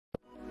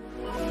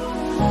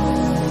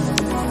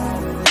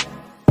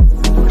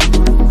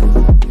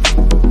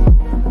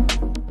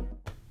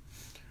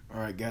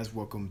guys,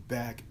 welcome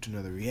back to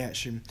another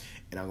reaction,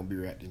 and I'm gonna be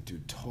reacting to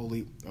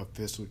TULLY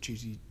official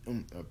cheesy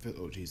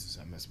Jesus,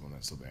 I messed up on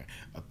that so bad.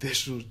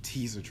 Official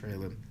teaser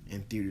trailer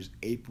in theaters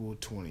April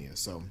 20th.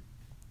 So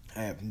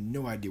I have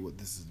no idea what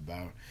this is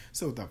about.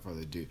 So without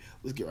further ado,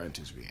 let's get right into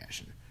this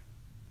reaction.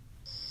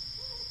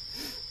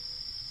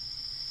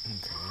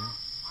 Okay.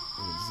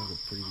 Oh, this is like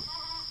a pretty.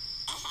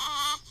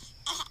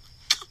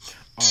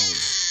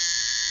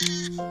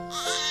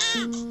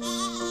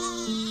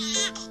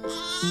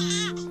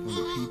 From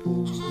the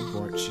people who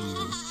brought you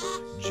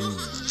Juno.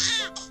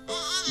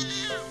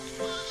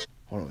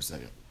 Hold on a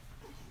second.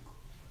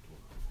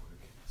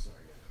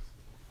 Sorry,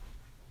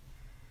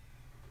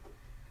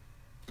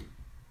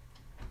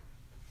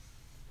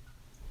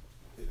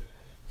 guys.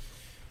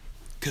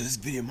 Cause this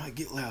video might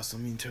get loud, so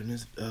I'm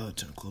gonna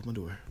close my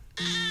door.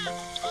 Okay.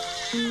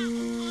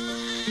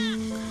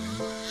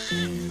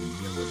 And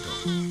yellow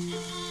dog.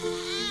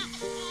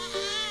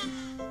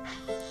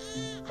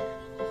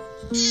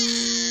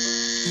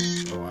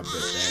 Oh, I bet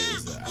that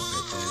is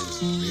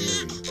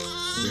very,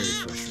 very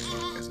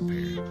frustrating as a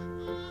parent.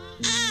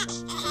 Very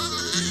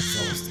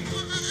exhausting.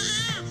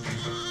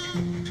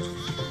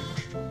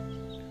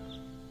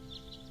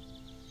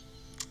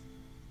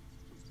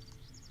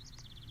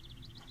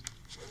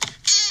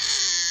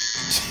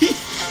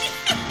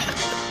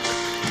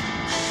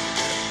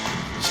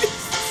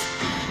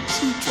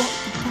 She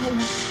dropped the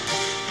phone.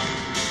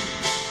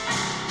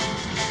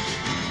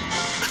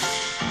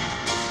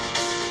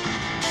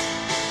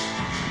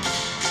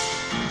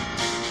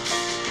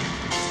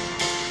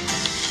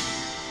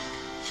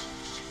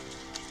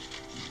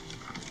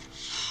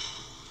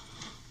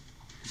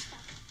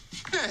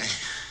 Hey,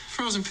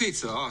 frozen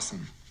pizza,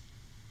 awesome.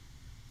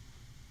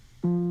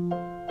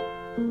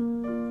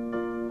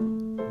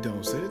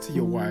 Don't say it to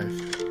your wife.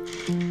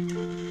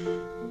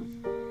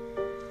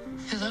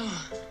 Hello.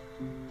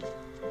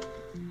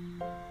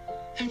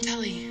 I'm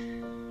TULLY.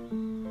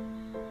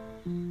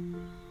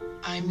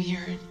 I'm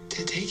here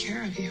to take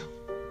care of you.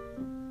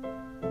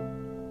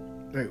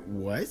 Wait,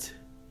 what?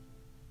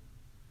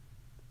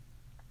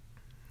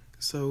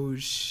 So,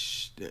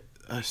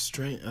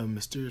 a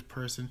mysterious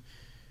person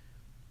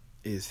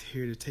is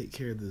here to take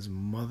care of this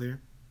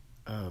mother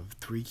of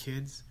 3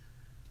 kids.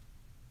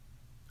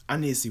 I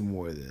need to see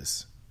more of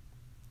this.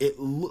 It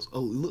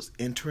looks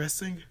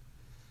interesting,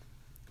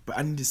 but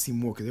I need to see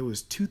more because there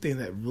was 2 things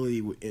that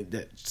really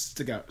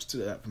stood out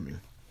for me.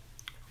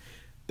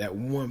 That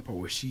one part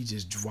where she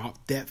just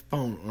dropped that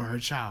phone on her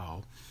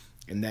child,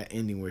 and that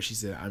ending where she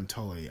said, "I'm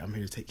TULLY, I'm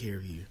here to take care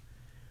of you."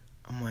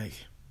 I'm like,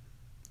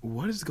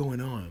 what is going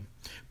on?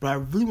 But I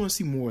really want to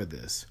see more of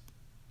this.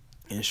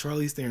 And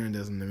Charlize Theron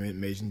does an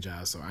amazing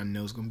job, so I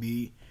know it's going to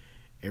be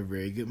a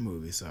very good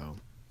movie. So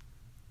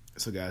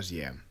guys,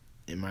 yeah,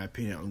 in my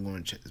opinion, I'm going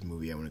to check this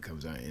movie out when it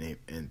comes out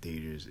in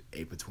theaters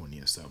April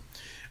 20th. So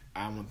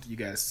I want you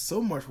guys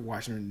so much for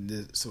watching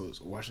this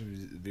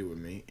video with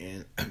me.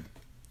 And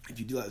if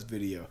you do like this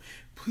video,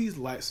 please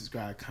like,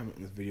 subscribe, comment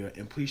on this video,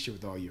 and please share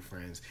with all your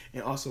friends.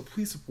 And also,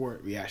 please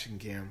support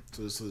REACTION.CAM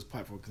so this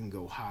platform can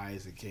go high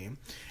as it can.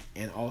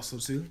 And also,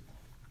 too,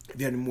 if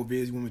you have any more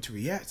videos you want me to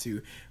react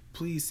to,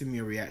 please send me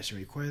a reaction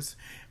request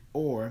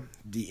or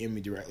DM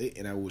me directly,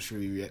 and I will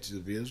surely react to the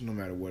videos no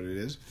matter what it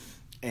is.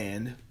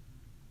 And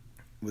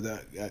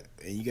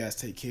you guys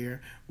take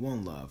care.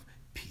 One love.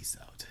 Peace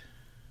out.